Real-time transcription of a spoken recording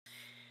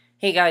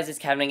Hey guys, it's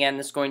Kevin again.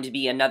 This is going to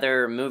be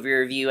another movie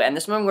review, and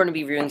this one I'm going to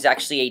be reviewing is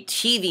actually a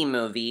TV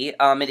movie.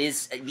 It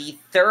is the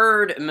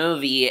third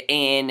movie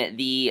in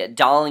the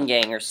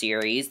Ganger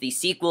series, the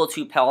sequel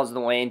to Pals in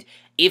the Wind,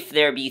 If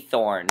There Be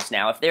Thorns.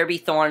 Now, If There Be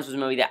Thorns was a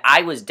movie that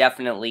I was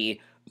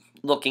definitely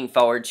looking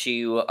forward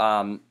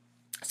to,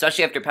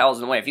 especially after Pals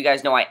in the Wind. If you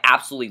guys know, I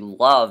absolutely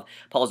love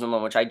Pals in the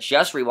Wind, which I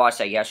just rewatched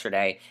that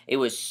yesterday. It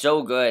was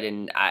so good,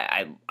 and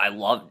I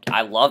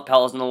love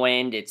Pals in the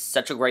Wind. It's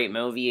such a great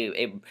movie.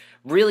 It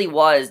really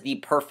was the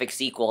perfect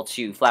sequel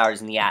to Flowers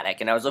in the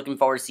Attic, and I was looking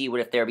forward to see what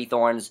If There Be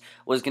Thorns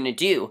was going to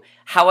do.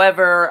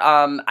 However,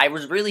 I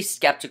was really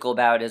skeptical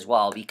about it as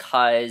well,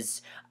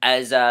 because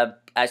as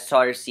I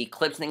started to see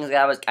clips and things like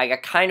that, I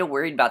got kind of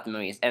worried about the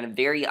movies, and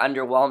very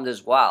underwhelmed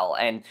as well,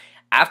 and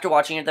after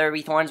watching If There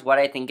Be Thorns, what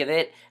I think of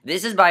it,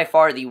 this is by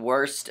far the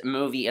worst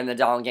movie in the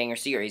Ganger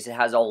series. It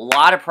has a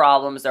lot of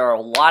problems. There are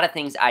a lot of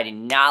things I did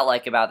not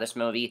like about this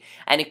movie,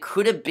 and it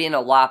could have been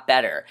a lot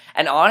better.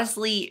 And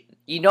honestly,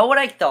 you know what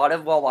I thought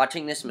of while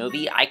watching this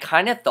movie? I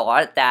kind of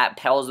thought that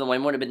Pals in the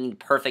Wind would have been the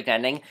perfect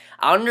ending.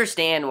 I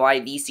understand why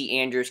V.C.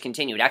 Andrews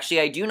continued. Actually,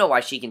 I do know why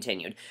she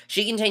continued.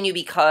 She continued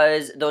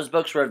because those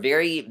books were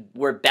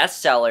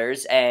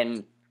bestsellers,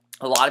 and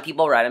a lot of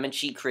people read them, and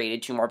she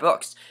created 2 more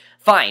books.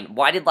 Fine,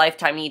 why did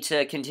Lifetime need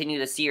to continue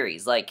the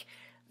series? Like,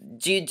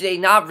 do they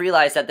not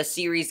realize that the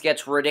series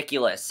gets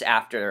ridiculous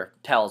after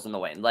Pals in the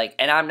Wind? Like,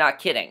 and I'm not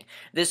kidding.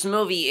 This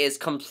movie is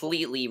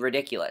completely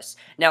ridiculous.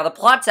 Now, the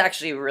plot's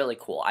actually really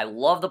cool. I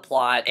love the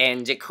plot,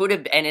 and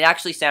it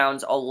actually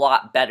sounds a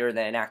lot better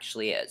than it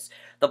actually is.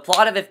 The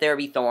plot of If There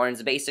Be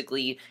Thorns,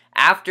 basically,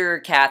 after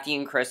Kathy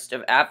and Chris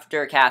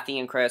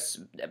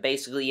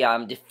basically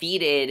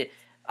defeated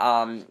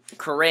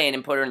Corinne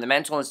and put her in the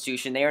mental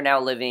institution, they are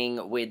now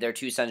living with their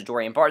 2 sons,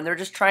 Jory and Bart, and they're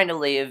just trying to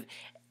live,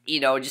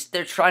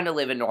 they're trying to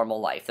live a normal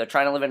life. They're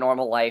trying to live a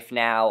normal life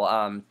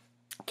now.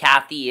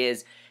 Kathy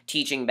is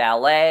teaching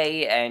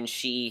ballet, and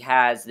she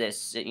has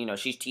this,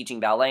 she's teaching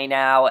ballet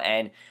now,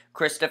 and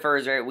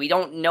we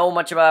don't know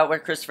much about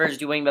what Christopher's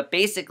doing, but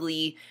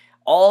basically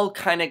all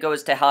kind of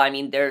goes to hell. I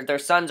mean, their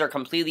sons are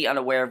completely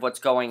unaware of what's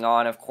going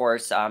on, of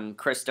course.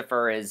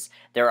 Christopher is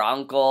their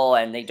uncle,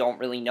 and they don't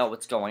really know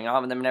what's going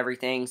on with them and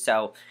everything,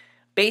 so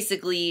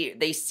basically,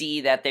 they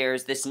see that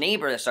there's this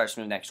neighbor that starts to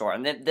move next door.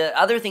 And the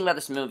other thing about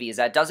this movie is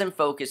that it doesn't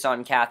focus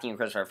on Kathy and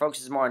Christopher. It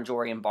focuses more on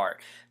Jory and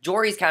Bart.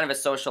 Jory's kind of a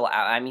social...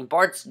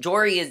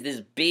 Jory is this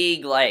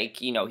big,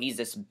 he's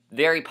this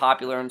very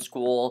popular in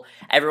school.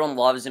 Everyone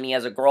loves him. He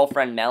has a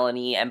girlfriend,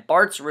 Melanie. And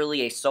Bart's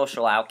really a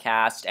social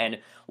outcast. And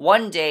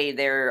one day,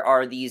 there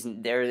are these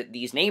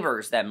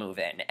neighbors that move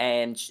in.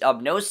 And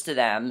unbeknownst to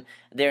them,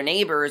 their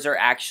neighbors are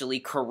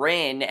actually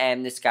Corinne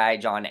and this guy,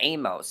 John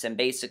Amos. And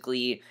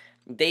basically,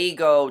 they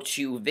go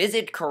to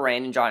visit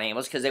Corinne and John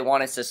Amos because they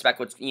want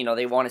to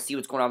they want to see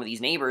what's going on with these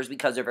neighbors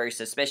because they're very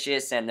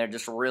suspicious and they're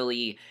just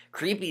really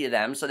creepy to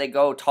them. So they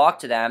go talk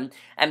to them,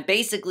 and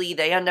basically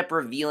they end up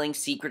revealing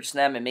secrets to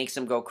them and makes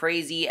them go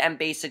crazy, and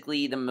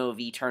basically the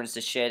movie turns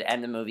to shit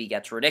and the movie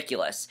gets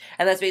ridiculous.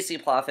 And that's basically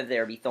the plot of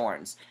There Be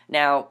Thorns.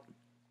 Now,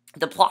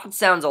 the plot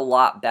sounds a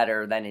lot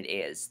better than it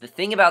is. The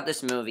thing about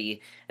this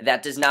movie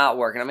that does not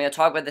work, and I'm going to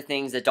talk about the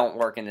things that don't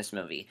work in this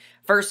movie.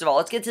 First of all,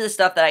 let's get to the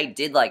stuff that I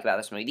did like about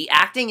this movie. The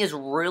acting is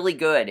really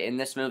good in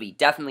this movie.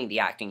 Definitely the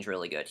acting's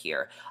really good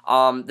here.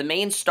 The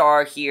main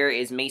star here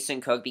is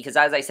Mason Cook, because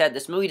as I said,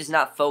 this movie does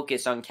not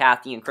focus on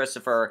Kathy and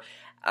Christopher.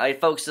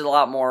 It focuses a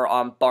lot more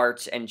on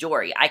Bart and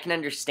Jory. I can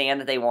understand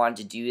that they wanted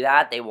to do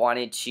that. They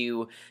wanted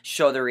to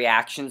show the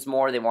reactions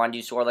more. They wanted to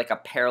do sort of like a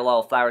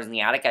parallel Flowers in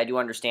the Attic. I do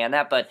understand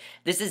that, but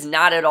this is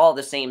not at all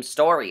the same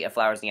story of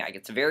Flowers in the Attic.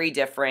 It's very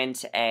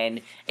different,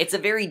 and it's a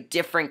very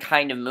different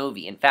kind of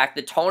movie. In fact,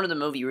 the tone of the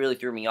movie really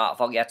threw me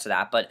off. I'll get to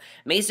that, but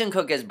Mason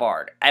Cook as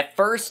Bart. At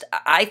first,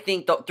 I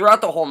think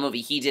throughout the whole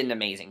movie, he did an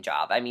amazing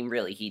job. I mean,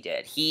 really, he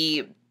did.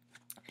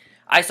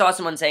 I saw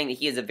someone saying that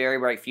he has a very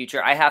bright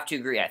future. I have to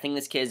agree. I think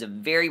this kid has a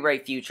very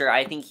bright future.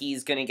 I think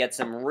he's going to get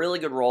some really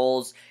good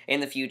roles in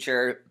the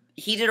future.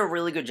 He did a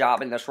really good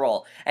job in this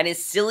role. And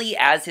as silly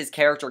as his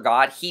character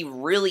got, he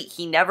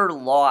never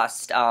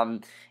lost,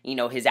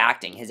 his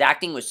acting. His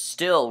acting was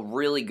still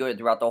really good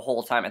throughout the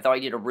whole time. I thought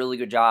he did a really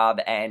good job,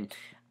 and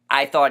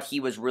I thought he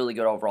was really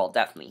good overall.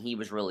 Definitely, he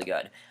was really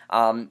good.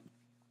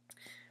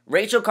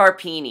 Rachel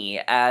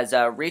Carpini as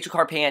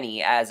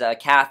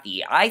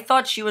Kathy. I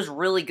thought she was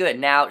really good.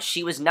 Now,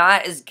 she was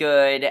not as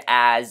good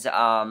as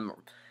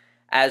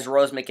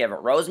Rose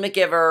McIver. Rose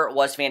McIver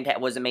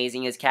was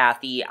amazing as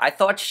Kathy. I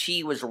thought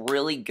she was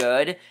really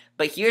good,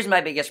 but here's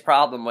my biggest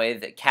problem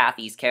with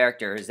Kathy's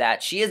character is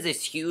that she has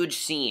this huge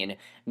scene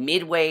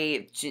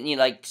midway,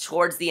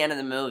 towards the end of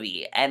the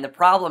movie, and the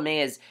problem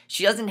is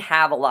she doesn't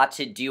have a lot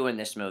to do in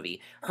this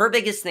movie. Her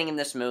biggest thing in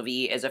this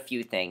movie is a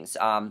few things.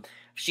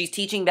 She's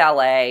teaching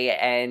ballet,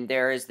 and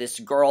there is this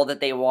girl that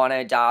they want to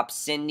adopt,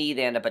 Cindy.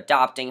 They end up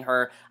adopting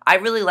her. I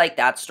really like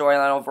that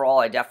storyline overall.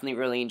 I definitely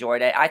really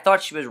enjoyed it. I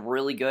thought she was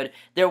really good.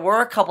 There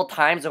were a couple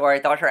times where I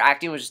thought her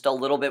acting was just a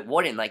little bit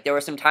wooden. Like, there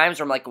were some times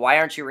where I'm like, why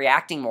aren't you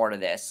reacting more to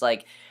this?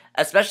 Like,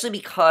 especially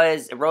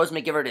because Rose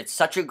McGiver did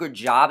such a good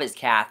job as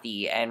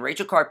Kathy, and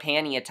Rachel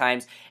Carpani at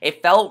times,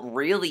 it felt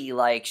really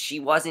like she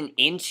wasn't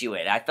into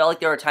it. I felt like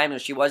there were times when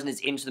she wasn't as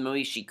into the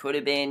movie as she could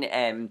have been,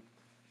 and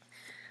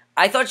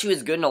I thought she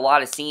was good in a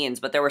lot of scenes,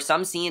 but there were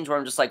some scenes where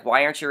I'm just like,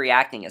 why aren't you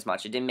reacting as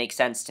much? It didn't make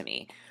sense to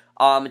me.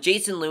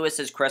 Jason Lewis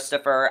as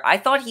Christopher, I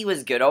thought he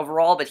was good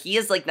overall, but he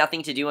has, like,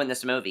 nothing to do in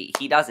this movie.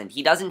 He doesn't.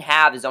 He doesn't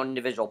have his own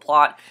individual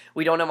plot.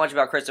 We don't know much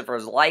about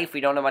Christopher's life. We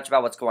don't know much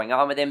about what's going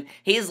on with him.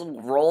 His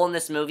role in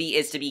this movie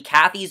is to be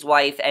Kathy's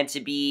wife and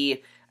to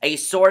be a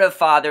sort of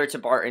father to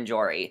Bart and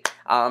Jory.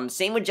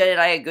 Same with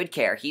Jedediah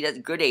Goodacre.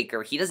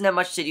 Goodacre. He doesn't have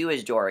much to do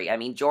as Jory. I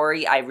mean,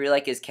 Jory, I really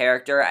like his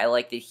character. I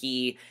like that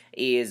he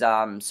is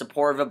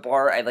supportive of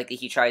Bart. I like that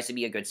he tries to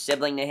be a good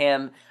sibling to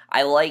him.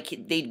 I like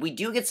we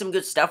do get some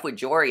good stuff with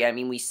Jory. I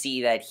mean, we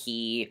see that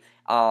he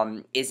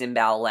is in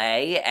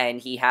ballet, and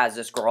he has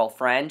this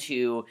girlfriend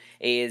who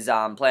is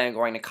planning on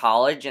going to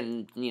college,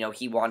 and, you know,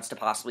 he wants to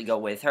possibly go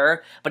with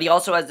her. But he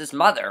also has this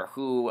mother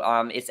who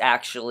is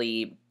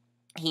actually,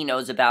 he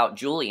knows about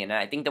Julian, and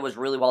I think that was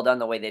really well done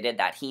the way they did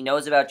that. He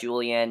knows about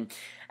Julian,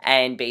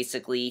 and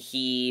basically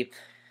he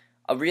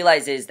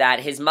realizes that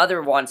his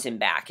mother wants him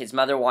back. His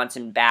mother wants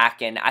him back,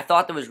 and I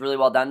thought that was really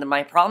well done.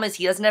 My problem is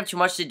he doesn't have too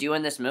much to do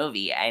in this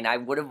movie, and I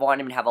would have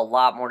wanted him to have a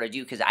lot more to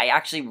do, because I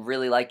actually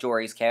really like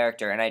Jory's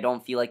character, and I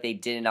don't feel like they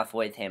did enough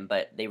with him,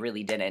 but they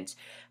really didn't.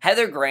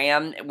 Heather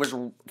Graham was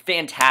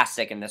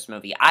fantastic in this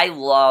movie. I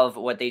love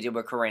what they did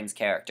with Corinne's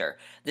character.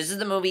 This is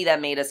the movie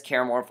that made us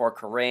care more for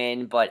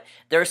Corinne, but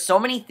there are so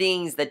many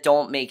things that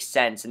don't make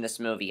sense in this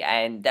movie,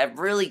 and that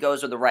really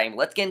goes with the writing.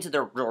 Let's get into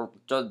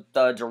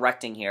the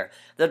directing here.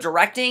 The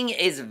directing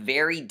is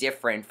very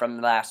different from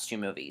the last two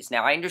movies.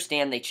 Now, I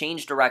understand they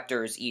change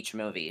directors each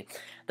movie.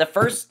 The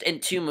first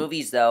and two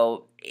movies,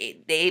 though,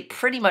 they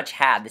pretty much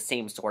had the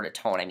same sort of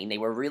tone. I mean, they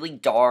were really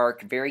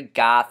dark, very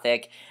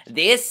gothic.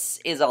 This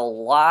is a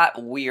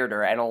lot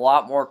weirder and a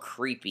lot more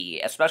creepy,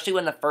 especially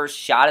when the first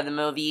shot of the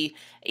movie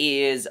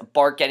is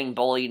Bart getting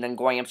bullied and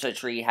going up to the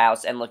tree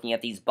house and looking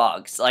at these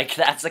bugs. Like,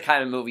 that's the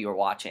kind of movie we're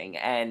watching,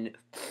 and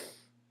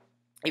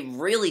it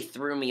really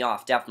threw me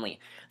off, definitely.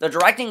 The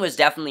directing was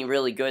definitely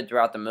really good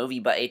throughout the movie,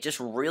 but it just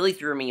really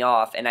threw me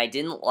off, and I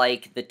didn't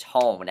like the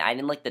tone. I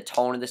didn't like the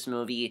tone of this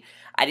movie.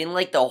 I didn't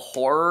like the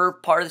horror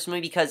part of this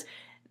movie, because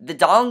the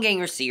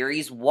Doppelganger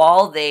series,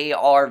 while they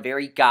are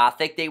very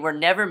gothic, they were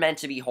never meant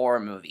to be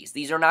horror movies.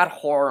 These are not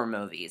horror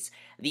movies.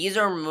 These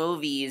are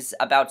movies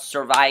about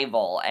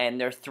survival, and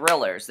they're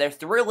thrillers. They're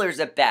thrillers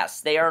at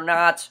best. They are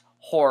not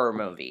horror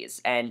movies,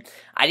 and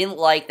I didn't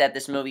like that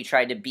this movie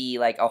tried to be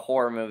like a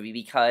horror movie,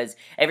 because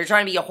if you're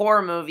trying to be a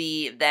horror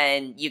movie,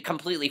 then you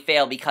completely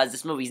fail, because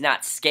this movie's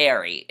not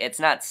scary. It's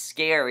not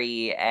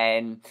scary,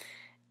 and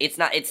it's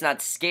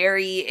not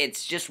scary,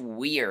 it's just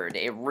weird.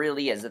 It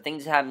really is. The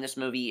things that happen in this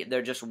movie,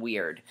 they're just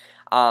weird.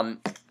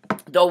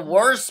 The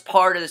worst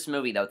part of this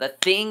movie, though, the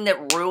thing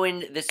that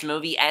ruined this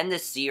movie and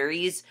this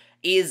series,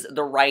 is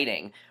the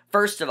writing.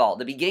 First of all,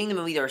 the beginning of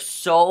the movie, there are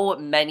so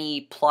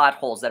many plot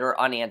holes that are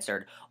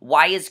unanswered.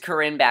 Why is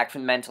Corinne back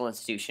from the mental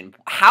institution?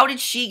 How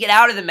did she get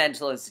out of the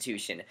mental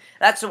institution?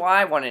 That's what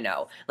I want to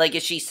know. Like,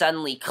 is she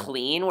suddenly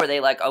clean? Were they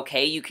like,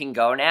 okay, you can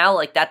go now?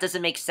 Like, that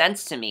doesn't make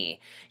sense to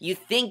me. You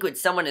think with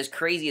someone as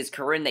crazy as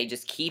Corinne, they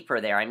just keep her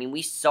there. I mean,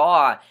 we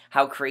saw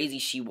how crazy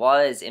she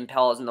was in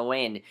Pebbles in the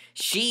Wind.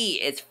 She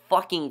is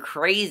fucking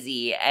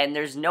crazy, and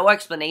there's no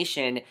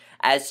explanation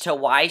as to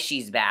why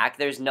she's back.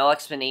 There's no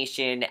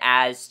explanation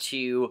as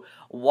to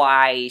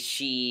why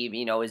she,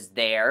 you know, is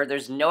there.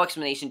 There's no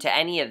explanation to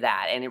any of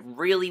that, and it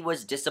really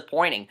was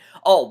disappointing.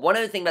 Oh, one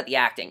other thing about the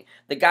acting.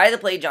 The guy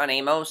that played John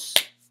Amos,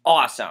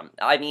 awesome.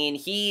 I mean,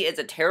 he is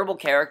a terrible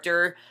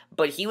character,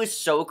 but he was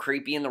so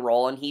creepy in the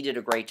role, and he did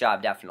a great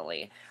job,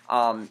 definitely.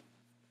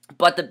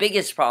 But the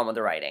biggest problem with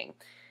the writing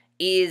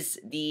is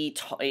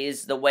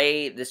the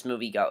way this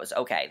movie goes.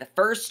 Okay, the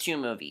first two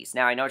movies,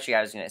 now I know what you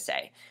guys are going to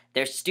say.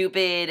 They're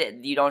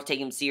stupid, you don't take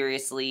them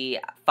seriously,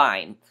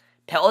 fine.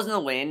 Petals in the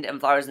Wind and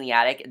Flowers in the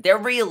Attic, they're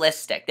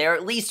realistic. They're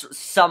at least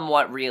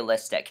somewhat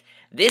realistic.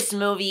 This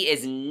movie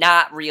is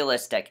not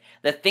realistic.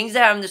 The things that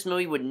happen in this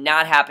movie would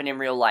not happen in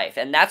real life.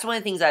 And that's one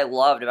of the things I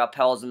loved about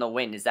Petals in the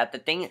Wind, is that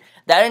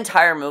that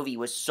entire movie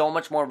was so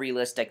much more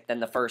realistic than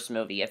the first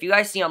movie. If you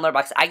guys see on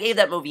Letterboxd, I gave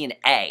that movie an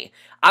A.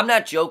 I'm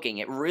not joking.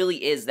 It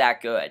really is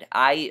that good.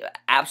 I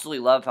absolutely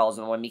love Petals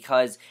in the Wind,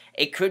 because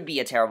it could be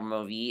a terrible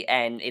movie,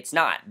 and it's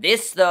not.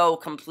 This, though,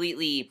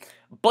 completely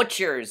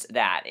butchers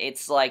that.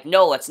 It's like,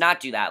 no, let's not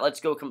do that. Let's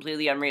go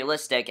completely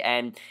unrealistic,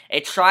 and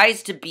it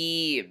tries to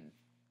be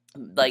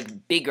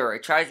like bigger.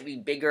 It tries to be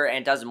bigger, and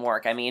it doesn't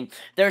work. I mean,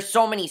 there's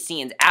so many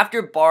scenes.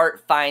 After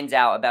Bart finds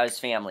out about his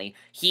family,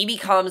 he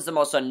becomes the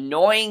most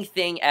annoying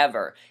thing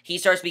ever. He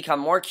starts to become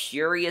more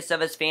curious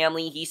of his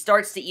family. He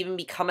starts to even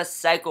become a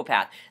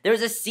psychopath.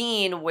 There's a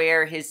scene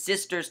where his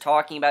sister's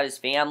talking about his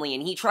family,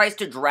 and he tries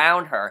to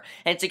drown her,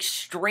 and it's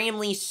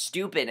extremely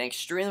stupid and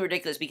extremely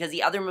ridiculous, because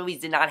the other movies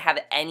did not have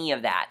any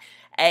of that.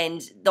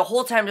 And the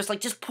whole time,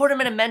 just put him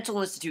in a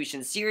mental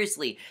institution.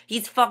 Seriously,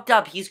 he's fucked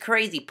up. He's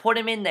crazy. Put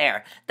him in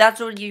there.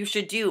 That's what you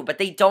should do. But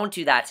they don't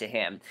do that to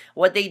him.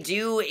 What they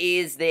do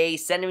is they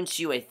send him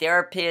to a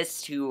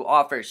therapist who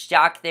offers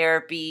shock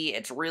therapy.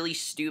 It's really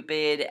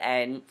stupid,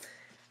 and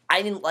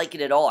I didn't like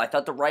it at all. I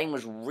thought the writing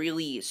was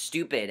really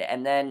stupid.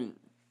 And then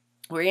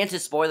we're into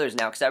spoilers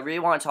now, because I really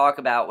want to talk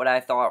about what I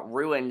thought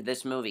ruined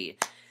this movie.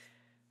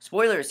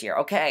 Spoilers here.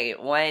 Okay,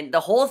 when the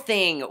whole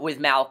thing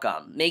with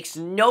Malcolm makes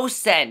no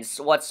sense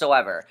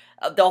whatsoever.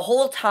 The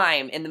whole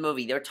time in the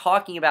movie, they're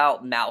talking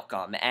about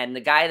Malcolm and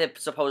the guy that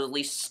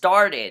supposedly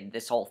started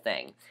this whole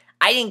thing.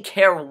 I didn't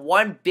care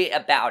one bit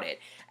about it.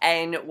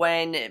 And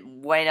when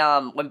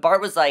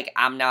Bart was like,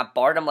 "I'm not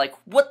Bart," I'm like,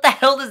 what the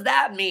hell does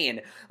that mean?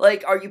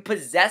 Like, are you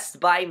possessed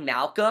by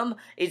Malcolm?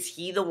 Is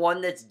he the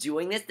one that's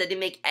doing this? That didn't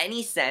make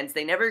any sense.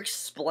 They never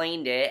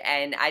explained it,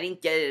 and I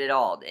didn't get it at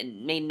all. It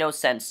made no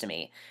sense to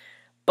me.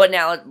 But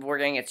now we're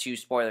going to get to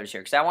spoilers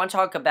here, because I want to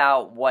talk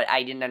about what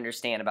I didn't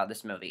understand about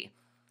this movie.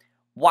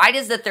 Why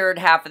does the third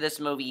half of this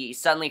movie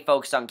suddenly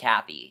focus on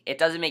Kathy? It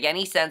doesn't make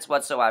any sense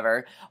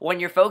whatsoever. When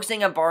you're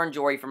focusing on Bart and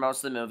Jory for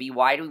most of the movie,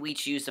 why do we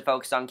choose to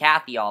focus on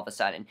Kathy all of a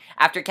sudden?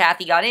 After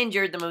Kathy got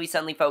injured, the movie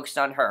suddenly focused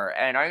on her.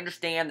 And I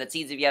understand that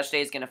Seeds of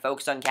Yesterday is going to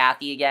focus on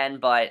Kathy again,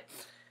 but...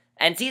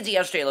 And Seeds of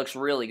Yesterday looks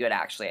really good,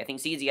 actually. I think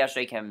Seeds of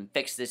Yesterday can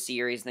fix this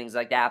series, things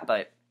like that,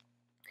 but...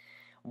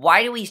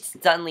 Why do we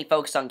suddenly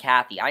focus on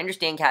Kathy? I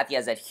understand Kathy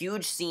has that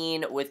huge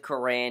scene with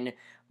Corinne,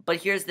 but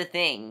here's the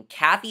thing.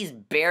 Kathy's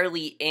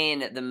barely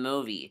in the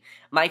movie.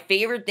 My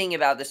favorite thing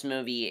about this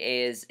movie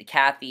is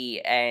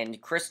Kathy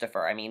and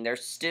Christopher. I mean,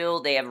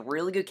 they have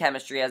really good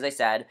chemistry, as I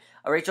said.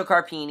 Rachel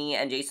Carpini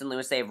and Jason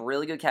Lewis, they have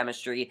really good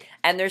chemistry,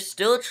 and they're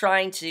still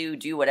trying to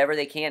do whatever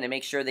they can to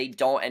make sure they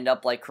don't end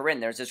up like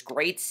Corinne. There's this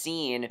great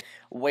scene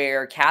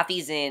where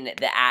Kathy's in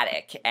the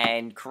attic,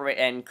 and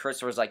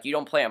Christopher's like, "You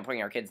don't plan on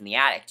putting our kids in the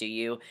attic, do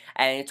you?"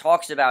 And it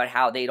talks about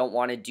how they don't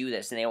want to do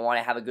this, and they want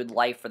to have a good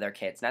life for their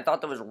kids. And I thought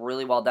that was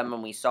really well done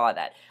when we saw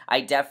that. I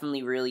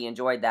definitely really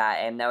enjoyed that,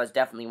 and that was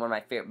definitely one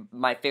of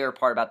my favorite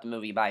part about the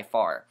movie by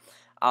far.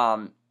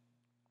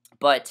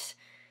 But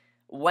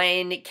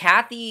when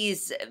Kathy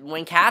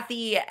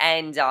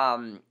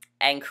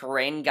and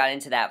Corinne got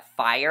into that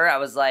fire, I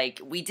was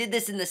like, we did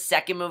this in the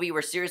second movie,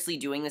 we're seriously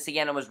doing this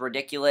again, it was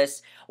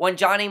ridiculous. When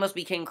John Amos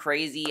became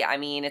crazy, I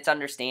mean, it's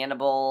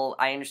understandable,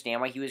 I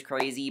understand why he was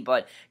crazy,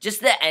 but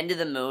just the end of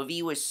the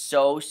movie was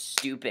so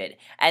stupid.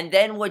 And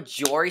then what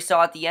Jory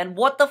saw at the end,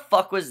 what the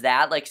fuck was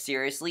that? Like,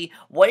 seriously,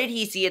 what did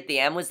he see at the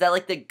end? Was that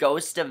like the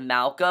ghost of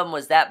Malcolm?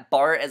 Was that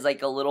Bart as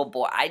like a little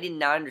boy? I did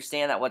not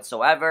understand that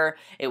whatsoever.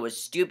 It was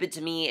stupid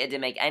to me, it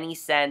didn't make any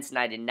sense, and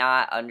I did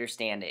not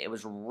understand it. It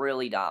was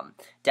really dumb.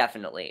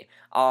 Definitely.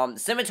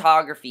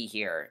 Cinematography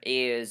here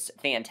is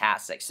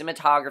fantastic.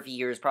 Cinematography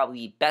here is probably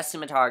the best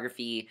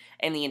cinematography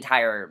in the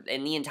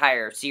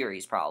entire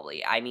series,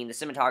 probably. I mean, the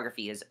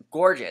cinematography is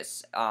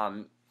gorgeous.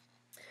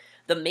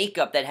 The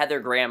makeup that Heather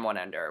Graham went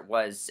under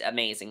was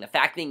amazing. The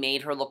fact they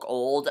made her look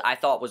old, I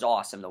thought was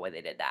awesome the way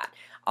they did that.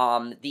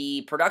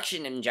 The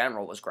production in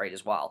general was great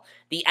as well.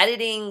 The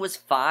editing was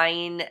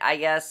fine, I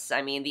guess.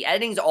 I mean, the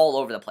editing's all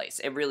over the place.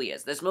 It really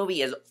is. This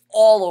movie is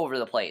all over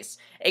the place.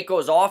 It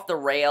goes off the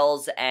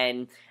rails,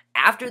 and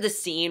after the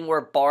scene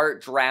where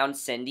Bart drowned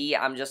Cindy,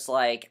 I'm just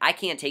like, I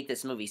can't take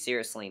this movie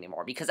seriously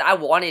anymore, because I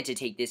wanted to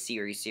take this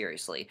series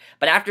seriously.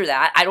 But after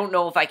that, I don't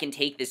know if I can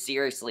take this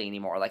seriously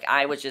anymore. Like,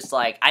 I was just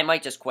like, I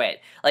might just quit.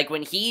 Like,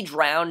 when he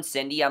drowned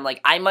Cindy, I'm like,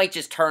 I might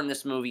just turn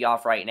this movie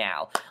off right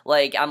now.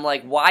 Like, I'm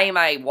like, why am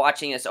I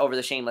watching this over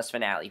the Shameless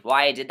finale?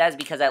 Why I did that is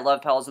because I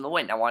love Petals in the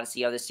Wind. I want to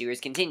see how this series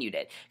continued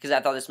it, because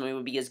I thought this movie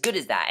would be as good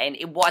as that, and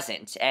it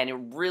wasn't, and it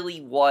really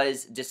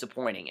was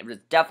disappointing. It was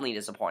definitely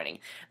disappointing.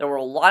 There were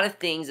a lot of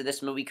things that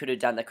this movie could have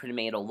done that could have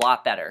made it a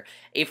lot better.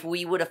 If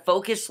we would have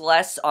focused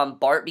less on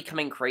Bart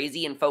becoming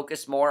crazy and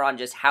focused more on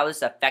just how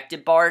this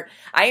affected Bart,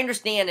 I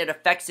understand it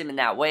affects him in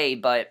that way,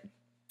 but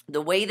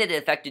the way that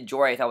it affected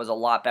Jory I thought was a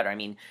lot better. I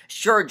mean,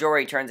 sure,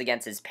 Jory turns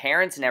against his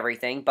parents and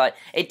everything, but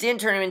it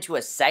didn't turn him into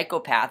a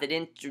psychopath. It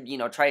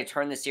didn't, try to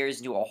turn the series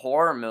into a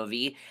horror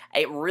movie.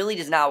 It really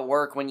does not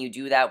work when you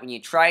do that. When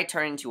you try to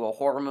turn it into a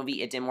horror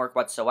movie, it didn't work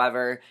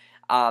whatsoever.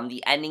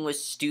 The ending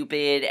was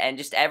stupid, and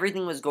just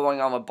everything was going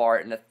on with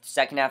Bart in the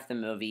second half of the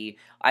movie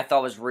I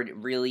thought was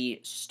really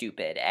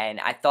stupid, and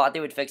I thought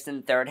they would fix it in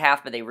the third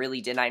half, but they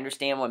really didn't. I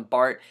understand when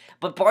Bart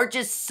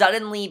just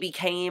suddenly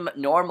became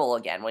normal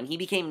again. When he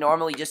became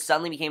normal, he just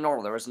suddenly became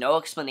normal. There was no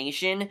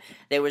explanation.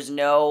 There was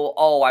no,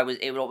 oh, I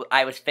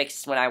was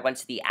fixed when I went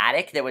to the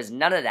attic. There was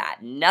none of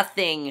that.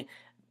 Nothing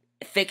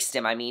fixed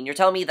him. I mean, you're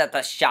telling me that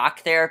the shock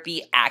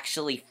therapy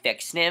actually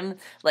fixed him?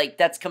 Like,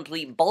 that's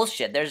complete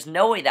bullshit. There's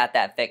no way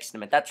that fixed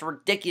him. That's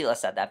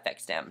ridiculous that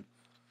fixed him.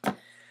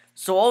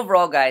 So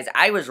overall, guys,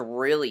 I was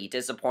really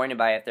disappointed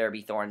by If There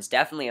Be Thorns.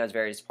 Definitely, I was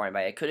very disappointed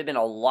by it. It could have been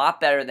a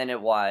lot better than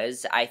it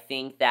was. I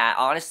think that,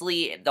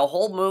 honestly, the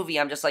whole movie,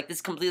 I'm just like, this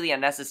is completely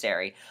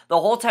unnecessary. The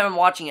whole time I'm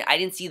watching it, I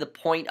didn't see the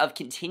point of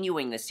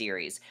continuing the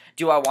series.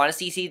 Do I want to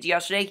see Seeds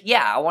Yesterday?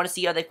 Yeah, I want to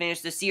see how they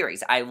finish the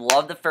series. I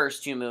love the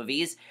first two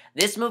movies.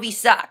 This movie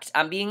sucked.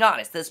 I'm being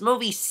honest. This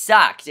movie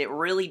sucked. It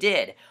really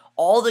did.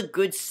 All the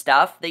good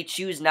stuff, they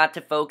choose not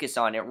to focus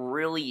on. It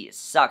really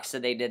sucks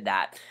that they did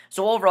that.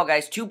 So overall,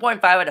 guys,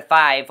 2.5 out of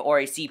 5 or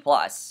a C+.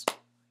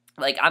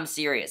 Like, I'm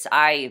serious.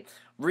 I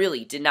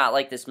really did not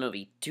like this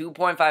movie.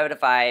 2.5 out of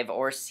 5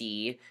 or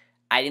C.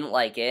 I didn't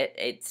like it.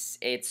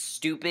 It's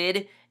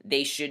stupid.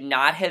 They should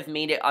not have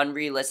made it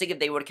unrealistic. If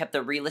they would have kept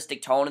the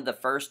realistic tone of the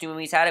first two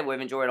movies had, I would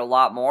have enjoyed it a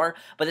lot more.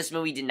 But this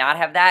movie did not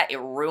have that. It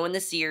ruined the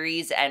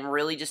series and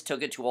really just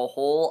took it to a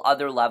whole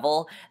other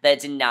level that it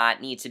did not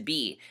need to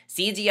be.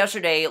 Seeds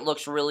Yesterday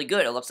looks really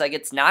good. It looks like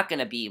it's not going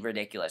to be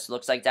ridiculous. It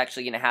looks like it's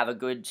actually going to have a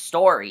good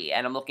story.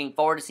 And I'm looking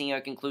forward to seeing how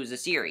it concludes the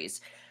series.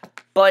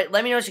 But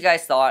let me know what you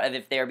guys thought of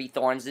If There Be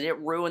Thorns. Did it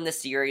ruin the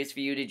series for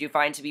you? Did you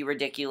find it to be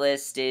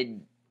ridiculous?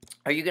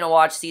 Are you going to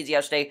watch Seeds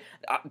Yesterday?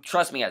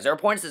 Trust me, guys, there are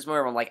points in this movie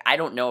where I'm like, I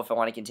don't know if I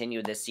want to continue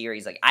with this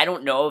series. Like, I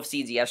don't know if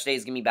Seeds Yesterday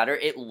is going to be better.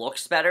 It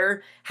looks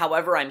better.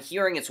 However, I'm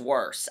hearing it's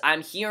worse.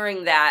 I'm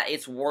hearing that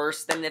it's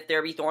worse than If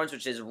There Be Thorns,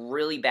 which is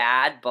really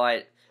bad,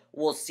 but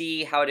we'll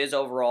see how it is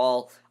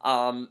overall.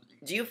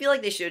 Do you feel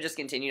like they should have just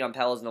continued on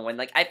Petals in the Wind?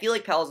 Like, I feel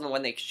like Petals in the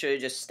Wind, they should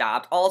have just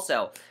stopped.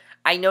 Also,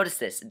 I noticed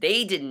this.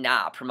 They did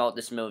not promote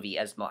this movie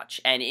as much,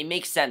 and it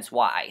makes sense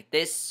why.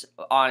 This,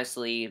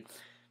 honestly,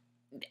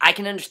 I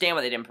can understand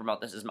why they didn't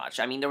promote this as much.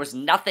 I mean, there was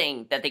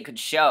nothing that they could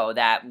show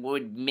that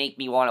would make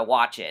me want to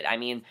watch it. I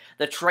mean,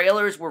 the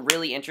trailers were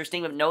really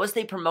interesting, but notice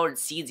they promoted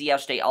Seeds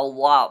Yesterday a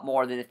lot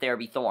more than If There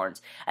Be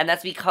Thorns. And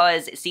that's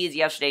because Seeds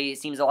Yesterday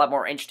seems a lot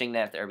more interesting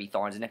than If There Be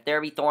Thorns, and If There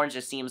Be Thorns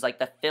just seems like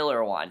the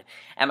filler one.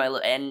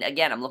 And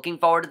again, I'm looking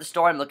forward to the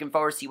story. I'm looking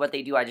forward to see what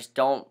they do. I just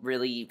don't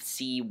really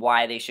see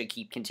why they should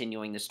keep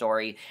continuing the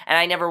story. And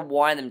I never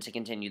wanted them to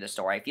continue the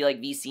story. I feel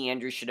like V.C.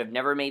 Andrews should have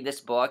never made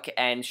this book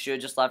and should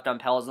have just left on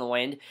Petals in the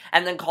Wind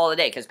and then call it a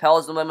day, because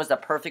Petals in the Wind was the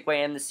perfect way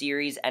to end the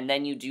series, and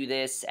then you do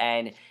this,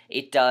 and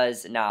it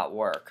does not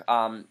work.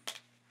 One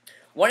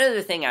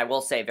other thing I will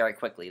say very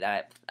quickly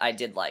that I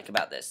did like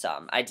about this,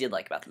 I did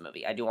like about the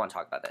movie, I do want to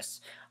talk about this,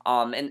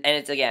 and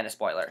it's, again, a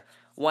spoiler.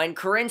 When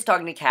Corinne's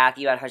talking to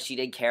Kathy about how she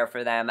did care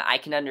for them, I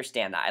can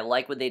understand that. I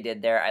like what they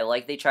did there. I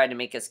like they tried to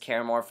make us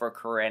care more for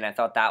Corinne. I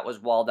thought that was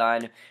well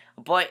done.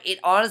 But it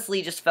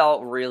honestly just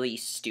felt really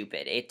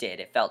stupid. It did.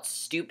 It felt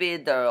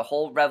stupid. The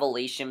whole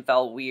revelation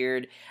felt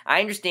weird. I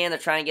understand they're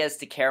trying to get us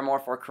to care more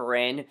for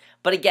Corinne.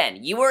 But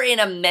again, you were in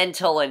a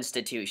mental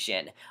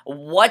institution.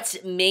 What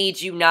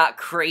made you not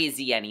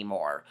crazy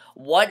anymore?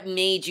 What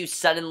made you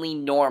suddenly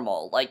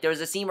normal? Like, there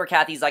was a scene where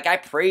Kathy's like, I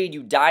prayed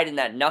you died in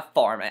that nut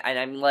farm. And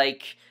I'm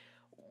like,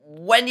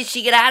 when did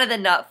she get out of the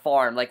nut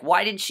farm? Like,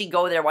 why didn't she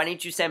go there? Why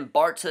didn't you send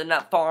Bart to the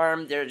nut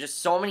farm? There are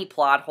just so many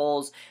plot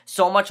holes,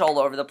 so much all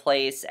over the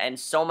place, and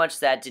so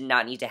much that did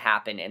not need to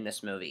happen in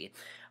this movie.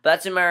 But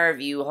that's in my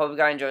review. Hope you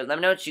guys enjoyed. Let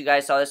me know what you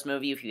guys saw this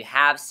movie. If you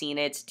have seen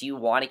it, do you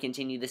want to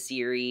continue the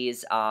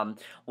series?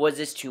 Was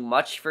this too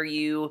much for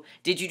you?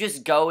 Did you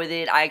just go with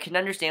it? I can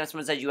understand if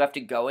someone says you have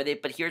to go with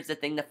it, but here's the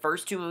thing. The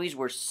first two movies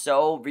were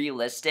so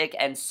realistic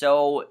and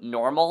so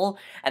normal,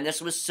 and this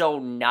was so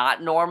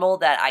not normal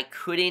that I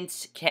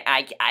couldn't,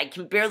 I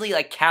can barely,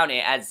 like, count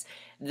it as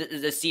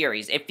the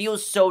series. It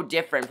feels so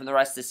different from the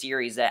rest of the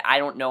series that I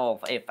don't know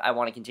if I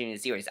want to continue the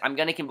series. I'm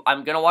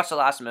gonna watch the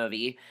last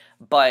movie,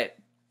 but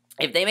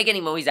if they make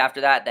any movies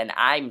after that, then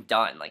I'm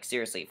done. Like,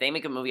 seriously, if they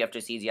make a movie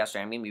after Seeds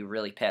Yesterday, I'm going to be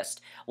really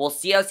pissed. We'll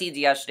see how Seeds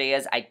Yesterday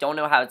is. I don't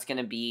know how it's going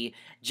to be.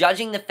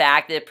 Judging the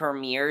fact that it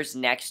premieres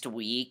next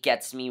week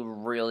gets me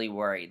really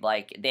worried.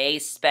 Like, they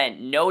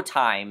spent no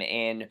time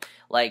in,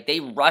 like, they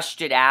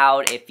rushed it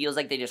out. It feels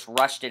like they just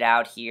rushed it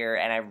out here,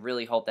 and I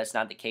really hope that's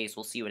not the case.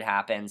 We'll see what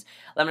happens.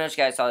 Let me know if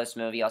you guys saw this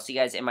movie. I'll see you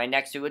guys in my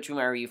next video, which will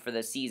be my review for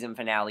the season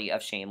finale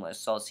of Shameless.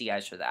 So I'll see you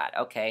guys for that.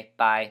 Okay,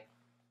 bye.